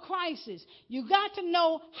of a crisis. You got to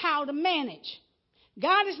know how to manage.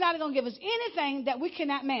 God is not going to give us anything that we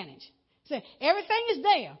cannot manage. So everything is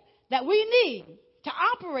there that we need to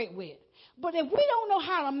operate with. But if we don't know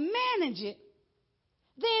how to manage it,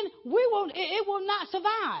 then it will not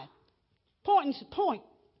survive.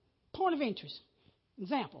 Point of interest.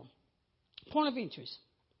 Example. Point of interest.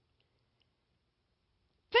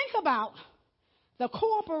 Think about the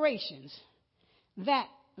corporations that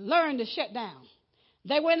learned to shut down.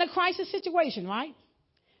 They were in a crisis situation, right?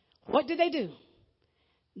 What did they do?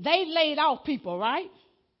 They laid off people, right?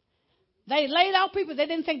 They laid off people they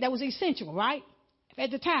didn't think that was essential, right?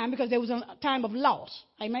 At the time, because there was a time of loss.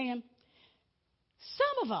 Amen.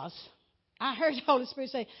 Some of us, I heard the Holy Spirit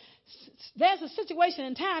say, there's a situation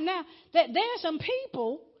in time now that there's some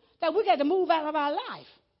people that we got to move out of our life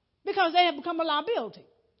because they have become a liability.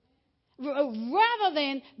 Rather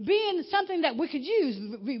than being something that we could use,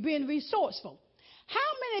 being resourceful. How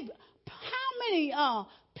many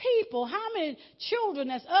people, how many children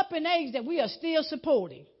that's up in age that we are still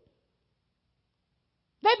supporting?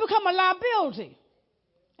 They become a liability.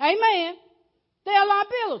 Amen. They're a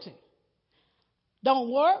liability.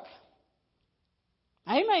 Don't work.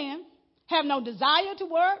 Amen. Have no desire to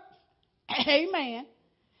work. Amen.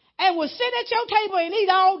 And will sit at your table and eat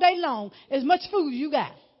all day long as much food you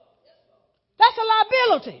got. That's a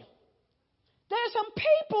liability. There's some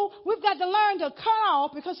people we've got to learn to cut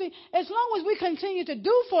off because, see, as long as we continue to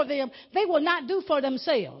do for them, they will not do for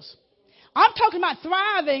themselves. I'm talking about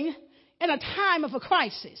thriving in a time of a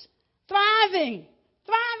crisis. Thriving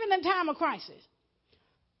in a time of crisis.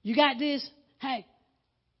 You got this. Hey,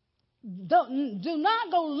 do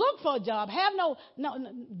not go look for a job.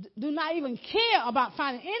 Do not even care about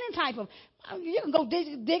finding any type of. You can go dig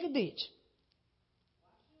a ditch.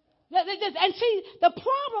 And see, the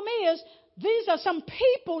problem is these are some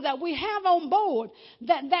people that we have on board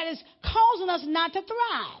that is causing us not to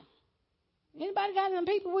thrive. Anybody got some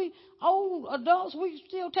people old adults we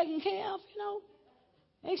still taking care of, you know?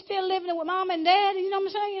 They still living with mom and daddy, you know what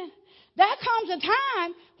I'm saying? There comes a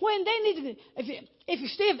time when they need to,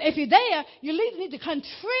 if you're there, you need to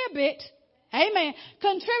contribute, amen,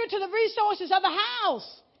 contribute to the resources of the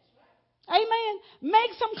house. Amen.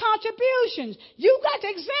 Make some contributions. You got to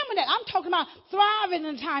examine that. I'm talking about thriving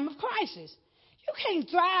in a time of crisis. You can't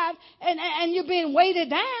thrive and you're being weighted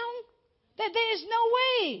down. There's no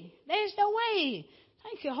way. There's no way.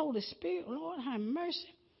 Thank you, Holy Spirit. Lord, have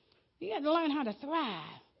mercy. You got to learn how to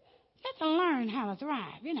thrive. You got to learn how to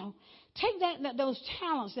thrive. You know, take those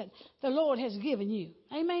talents that the Lord has given you.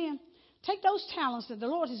 Amen. Take those talents that the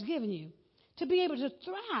Lord has given you to be able to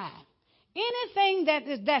thrive. Anything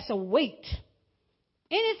that's a weight,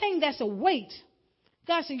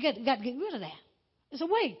 God said you got to get rid of that. It's a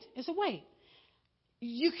weight. It's a weight.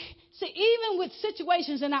 You see, even with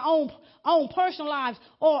situations in our own personal lives,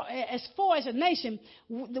 or as far as a nation,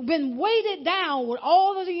 been weighted down with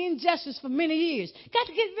all of the injustice for many years. Got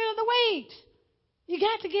to get rid of the weight. You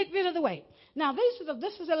got to get rid of the weight. Now, this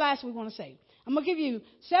is the last we want to say. I'm going to give you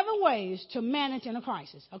 7 ways to manage in a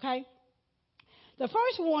crisis. Okay. The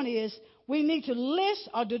first one is we need to list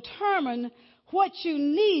or determine what you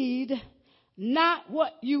need, not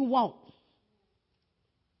what you want.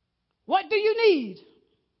 What do you need?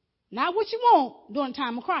 Not what you want during a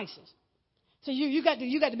time of crisis. So you got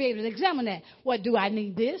to be able to examine that. What do I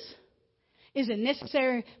need this? Is it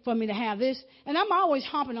necessary for me to have this? And I'm always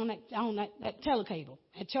hopping on that telecable,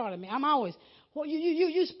 that charter. I'm always,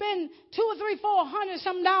 you spend $200 or $300, $400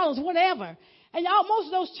 some dollars, whatever. And most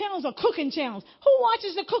of those channels are cooking channels. Who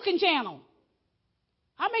watches the cooking channel?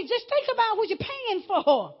 I mean, just think about what you're paying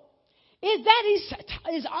for.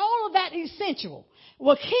 Is all of that essential?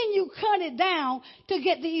 Well, can you cut it down to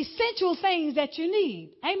get the essential things that you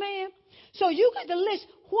need? Amen. So you got to list,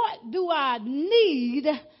 what do I need,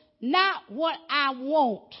 not what I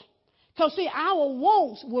want. Because, see, our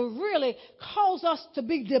wants will really cause us to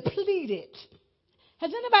be depleted.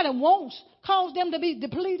 Has anybody wants caused them to be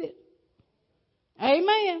depleted?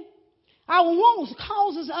 Amen. Our wants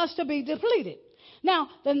causes us to be depleted. Now,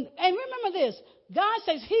 and remember this, God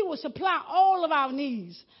says he will supply all of our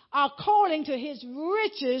needs according to his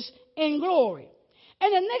riches in glory.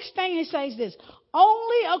 And the next thing he says this,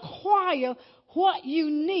 only acquire what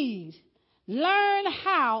you need. Learn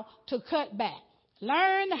how to cut back.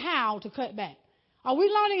 Learn how to cut back. Are we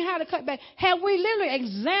learning how to cut back? Have we literally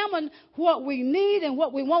examined what we need and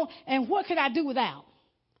what we want and what could I do without?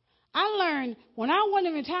 I learned when I went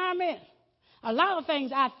in retirement, a lot of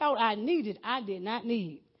things I thought I needed, I did not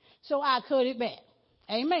need. So I cut it back.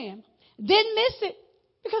 Amen. Didn't miss it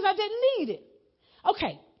because I didn't need it.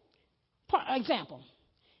 Okay. Example.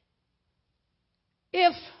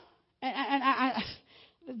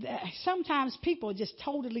 Sometimes people are just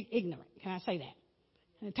totally ignorant. Can I say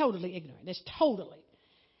that? Totally ignorant. That's totally.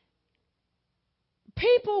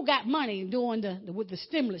 People got money doing with the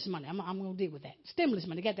stimulus money. I'm going to deal with that. Stimulus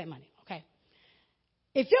money, got that money, okay?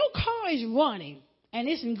 If your car is running and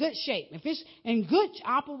it's in good shape, if it's in good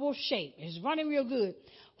operable shape, it's running real good,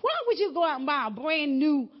 why would you go out and buy a brand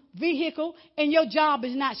new vehicle and your job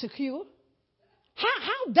is not secure?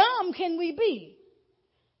 How dumb can we be?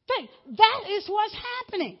 That is what's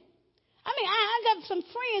happening. I mean, I got some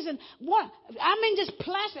friends and just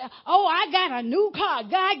plastic. Oh, I got a new car.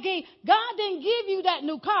 God didn't give you that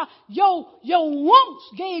new car. Your wants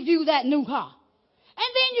gave you that new car. And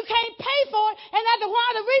then you can't pay for it. And after a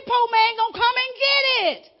while, the repo man gonna come and get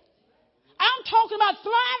it. I'm talking about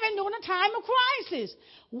thriving during a time of crisis.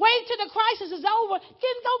 Wait till the crisis is over.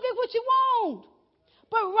 Go get what you want.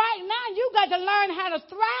 But right now, you got to learn how to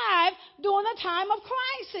thrive during a time of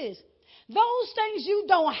crisis. Those things you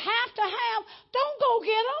don't have to have, don't go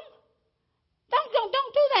get them.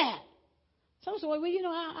 Don't do that. Some say, well, you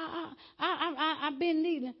know, I've been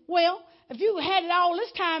needing. Well, if you had it all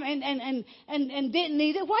this time and didn't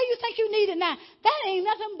need it, why do you think you need it now? That ain't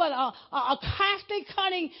nothing but a crafty,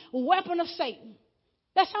 cunning weapon of Satan.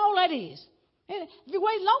 That's all that is. And if you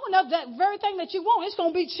wait long enough, that very thing that you want, it's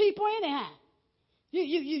going to be cheaper anyhow.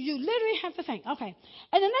 You literally have to think. Okay.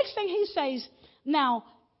 And the next thing he says, now,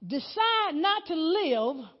 decide not to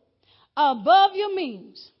live above your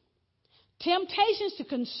means. Temptations to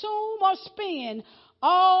consume or spend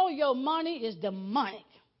all your money is demonic.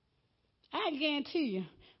 I guarantee you,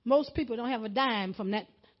 most people don't have a dime from that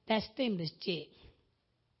stimulus check.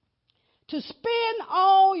 To spend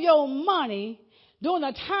all your money during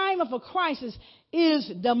a time of a crisis is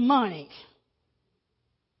demonic.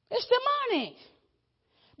 It's demonic.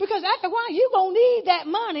 Because after a while, you're going to need that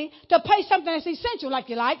money to pay something that's essential, like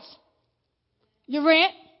your lights, your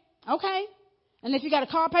rent, okay? And if you got a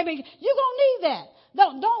car payment, you're going to need that.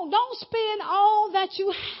 Don't spend all that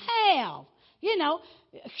you have. You know,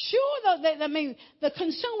 sure, the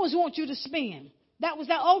consumers want you to spend. That was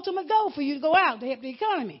their ultimate goal for you to go out to help the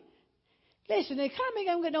economy. Listen, the economy ain't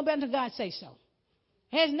going to get no better until God says so.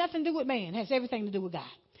 It has nothing to do with man. It has everything to do with God.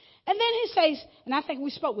 And then he says, and I think we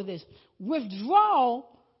spoke with this, withdraw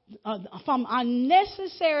from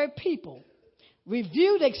unnecessary people.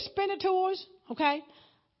 Review the expenditures, okay?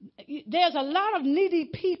 There's a lot of needy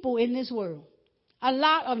people in this world. A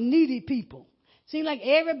lot of needy people. Seems like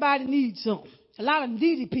everybody needs some. A lot of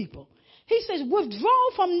needy people. He says, withdraw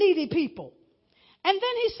from needy people. And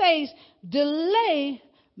then he says, delay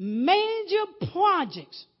major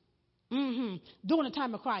projects during a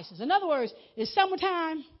time of crisis. In other words, it's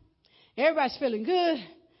summertime. Everybody's feeling good.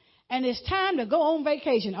 And it's time to go on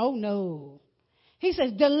vacation. Oh, no. He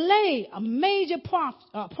says, delay a major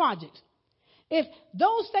project. If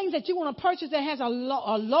those things that you want to purchase that has a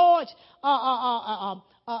large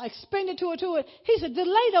expenditure to it, he said,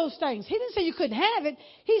 delay those things. He didn't say you couldn't have it.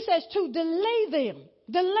 He says to delay them.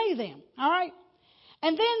 Delay them. All right?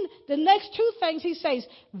 And then the next two things he says,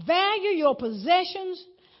 value your possessions,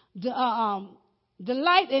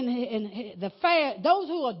 delight in the fair, those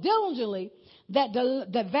who are diligently,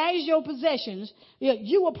 that values your possessions,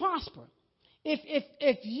 you will prosper.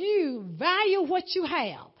 If you value what you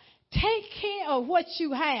have, take care of what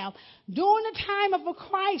you have during the time of a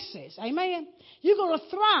crisis, amen, you're going to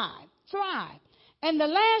thrive. And the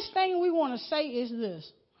last thing we want to say is this,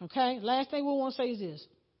 okay? Last thing we want to say is this.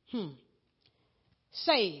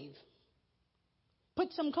 Save.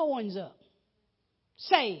 Put some coins up.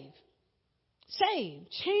 Save.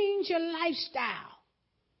 Change your lifestyle.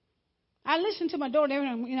 I listen to my daughter,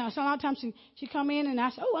 so a lot of times she come in and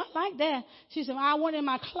I say, oh, I like that. She said, I went in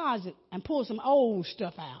my closet and pulled some old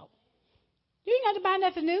stuff out. You ain't got to buy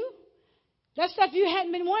nothing new. That stuff you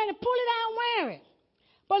hadn't been wearing, pull it out and wear it.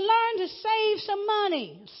 But learn to save some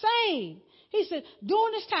money. Save. He said,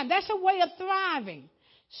 during this time, that's a way of thriving.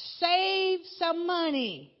 Save some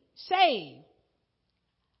money. Save.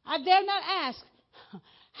 I dare not ask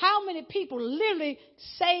how many people literally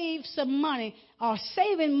save some money or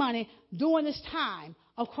saving money during this time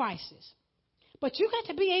of crisis. But you got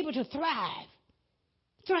to be able to thrive.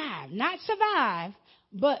 Thrive. Not survive,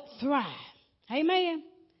 but thrive. Amen.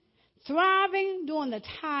 Thriving during the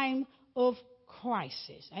time of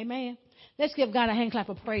crisis. Amen. Let's give God a hand clap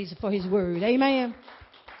of praise for his word. Amen.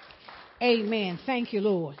 Amen. Thank you,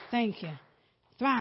 Lord. Thank you.